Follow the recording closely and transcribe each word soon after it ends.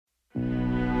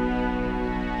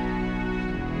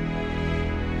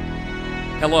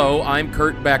Hello, I'm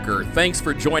Kurt Becker. Thanks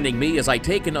for joining me as I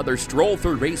take another stroll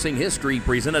through racing history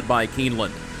presented by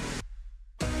Keeneland.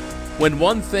 When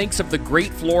one thinks of the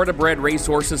great Florida-bred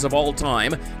racehorses of all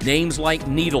time, names like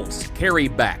Needles,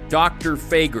 Carryback, Dr.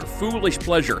 Fager, Foolish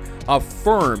Pleasure,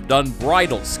 Affirmed,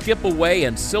 Unbridled, Skip Away,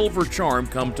 and Silver Charm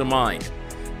come to mind.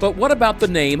 But what about the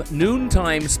name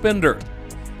Noontime Spender?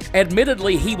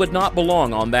 Admittedly, he would not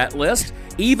belong on that list.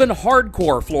 Even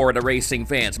hardcore Florida racing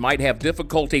fans might have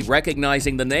difficulty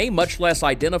recognizing the name, much less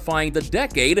identifying the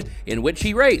decade in which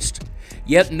he raced.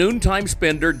 Yet Noontime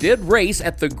Spender did race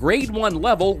at the Grade 1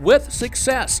 level with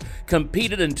success,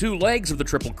 competed in 2 legs of the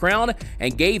Triple Crown,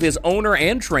 and gave his owner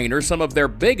and trainer some of their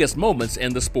biggest moments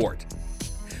in the sport.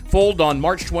 Foaled on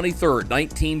March 23,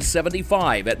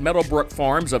 1975 at Meadowbrook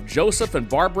Farms of Joseph and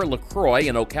Barbara LaCroix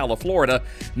in Ocala, Florida,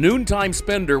 Noontime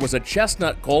Spender was a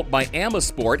chestnut colt by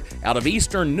Amasport out of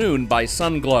Eastern Noon by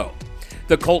Sunglow.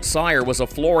 The colt's sire was a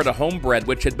Florida homebred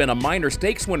which had been a minor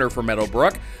stakes winner for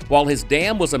Meadowbrook, while his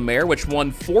dam was a mare which won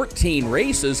 14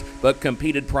 races but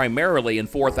competed primarily in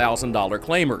 $4,000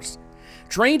 claimers.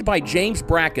 Trained by James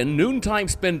Bracken, Noontime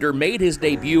Spender made his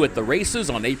debut at the races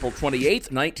on April 28,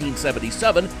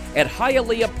 1977 at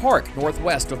Hialeah Park,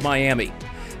 northwest of Miami.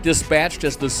 Dispatched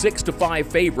as the 6-5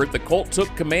 favorite, the colt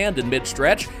took command in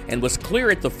mid-stretch and was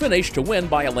clear at the finish to win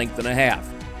by a length and a half.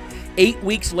 8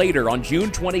 weeks later, on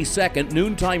June 22nd,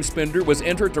 Noontime Spender was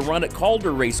entered to run at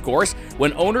Calder Racecourse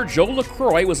when owner Joe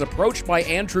LaCroix was approached by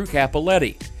Andrew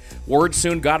Cappelletti. Word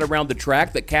soon got around the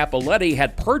track that Cappelletti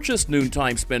had purchased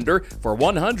Noontime Spender for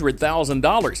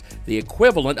 $100,000, the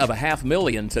equivalent of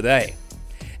 $500,000 today.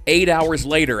 8 hours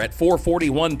later, at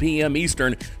 4:41 p.m.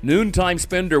 Eastern, Noontime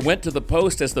Spender went to the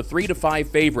post as the 3-5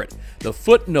 favorite. The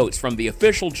footnotes from the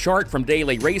official chart from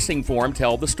Daily Racing Form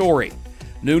tell the story.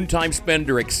 Noontime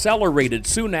Spender accelerated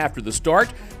soon after the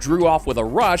start, drew off with a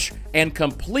rush, and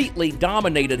completely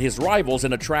dominated his rivals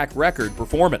in a track record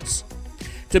performance.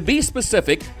 To be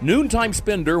specific, Noontime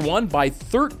Spender won by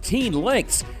 13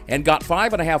 lengths and got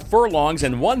 5.5 furlongs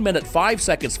in 1 minute 5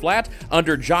 seconds flat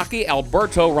under jockey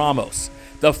Alberto Ramos.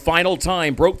 The final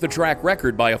time broke the track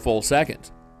record by a full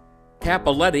second.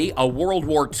 Cappelletti, a World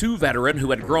War II veteran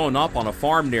who had grown up on a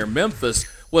farm near Memphis,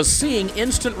 was seeing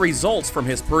instant results from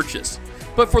his purchase.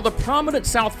 But for the prominent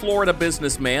South Florida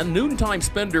businessman, Noontime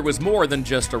Spender was more than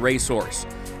just a racehorse.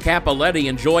 Cappelletti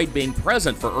enjoyed being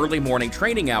present for early morning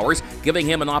training hours, giving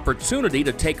him an opportunity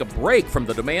to take a break from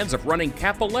the demands of running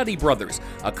Cappelletti Brothers,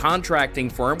 a contracting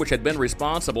firm which had been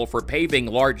responsible for paving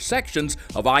large sections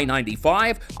of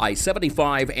I-95,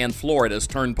 I-75, and Florida's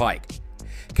Turnpike.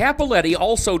 Cappelletti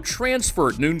also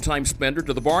transferred Noontime Spender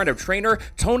to the barn of trainer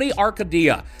Tony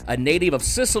Arcadia, a native of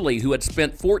Sicily who had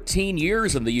spent 14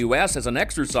 years in the U.S. as an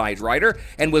exercise rider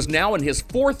and was now in his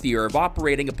 4th year of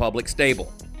operating a public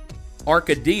stable.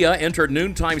 Arcadia entered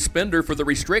Noontime Spender for the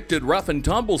restricted Rough and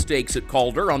Tumble Stakes at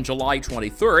Calder on July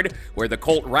 23rd, where the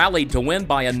colt rallied to win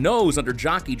by a nose under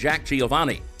jockey Jack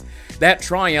Giovanni. That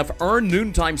triumph earned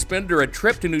Noontime Spender a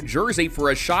trip to New Jersey for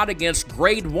a shot against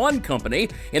Grade 1 Company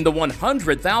in the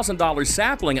 $100,000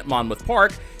 sapling at Monmouth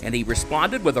Park, and he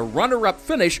responded with a runner-up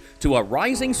finish to a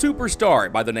rising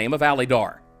superstar by the name of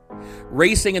Alydar.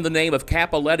 Racing in the name of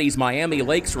Cappelletti's Miami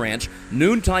Lakes Ranch,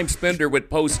 Noontime Spender would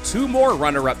post 2 more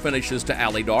runner-up finishes to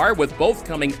Alydar, with both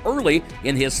coming early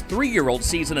in his 3-year-old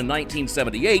season in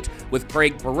 1978 with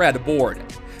Craig Perret aboard.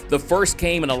 The first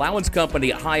came in Allowance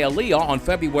Company at Hialeah on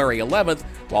February 11th,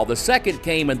 while the second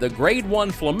came in the Grade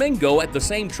 1 Flamingo at the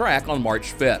same track on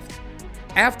March 5th.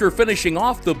 After finishing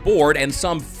off the board and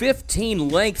some 15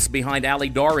 lengths behind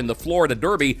Alydar in the Florida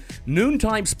Derby,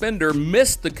 Noontime Spender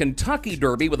missed the Kentucky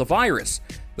Derby with a virus,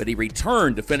 but he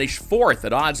returned to finish 4th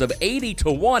at odds of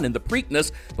 80-1 in the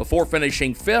Preakness before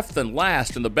finishing 5th and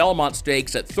last in the Belmont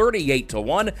Stakes at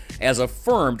 38-1 as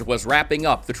Affirmed was wrapping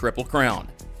up the Triple Crown.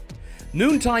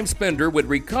 Noontime Spender would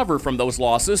recover from those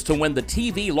losses to win the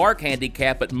TV Lark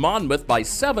Handicap at Monmouth by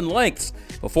 7 lengths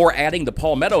before adding the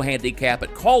Palmetto Handicap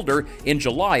at Calder in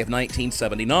July of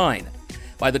 1979.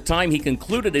 By the time he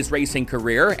concluded his racing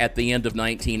career at the end of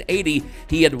 1980,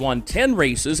 he had won 10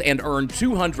 races and earned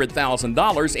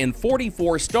 $200,000 in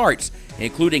 44 starts,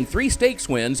 including 3 stakes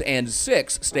wins and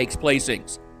 6 stakes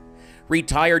placings.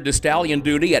 Retired to stallion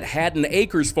duty at Haddon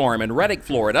Acres Farm in Reddick,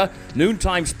 Florida,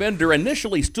 Noontime Spender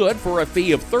initially stood for a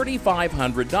fee of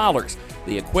 $3,500,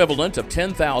 the equivalent of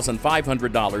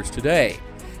 $10,500 today.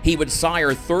 He would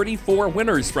sire 34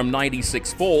 winners from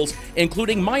 96 foals,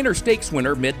 including minor stakes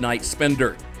winner Midnight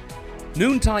Spender.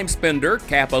 Noontime Spender,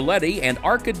 Cappelletti, and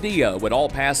Arcadia would all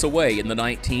pass away in the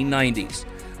 1990s.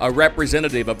 A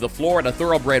representative of the Florida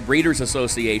Thoroughbred Breeders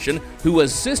Association, who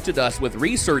assisted us with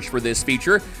research for this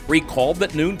feature, recalled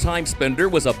that Noontime Spender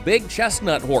was a big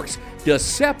chestnut horse,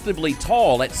 deceptively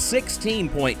tall at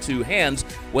 16.2 hands,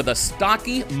 with a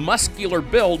stocky, muscular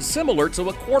build similar to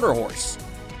a quarter horse.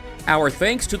 Our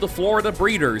thanks to the Florida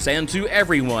breeders and to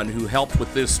everyone who helped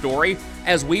with this story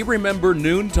as we remember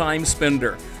Noontime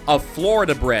Spender, a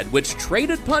Florida bred which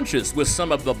traded punches with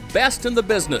some of the best in the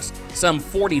business some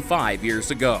 45 years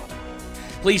ago.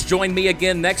 Please join me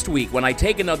again next week when I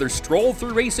take another stroll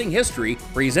through racing history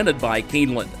presented by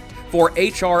Keeneland. For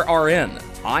HRRN,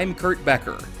 I'm Kurt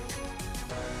Becker.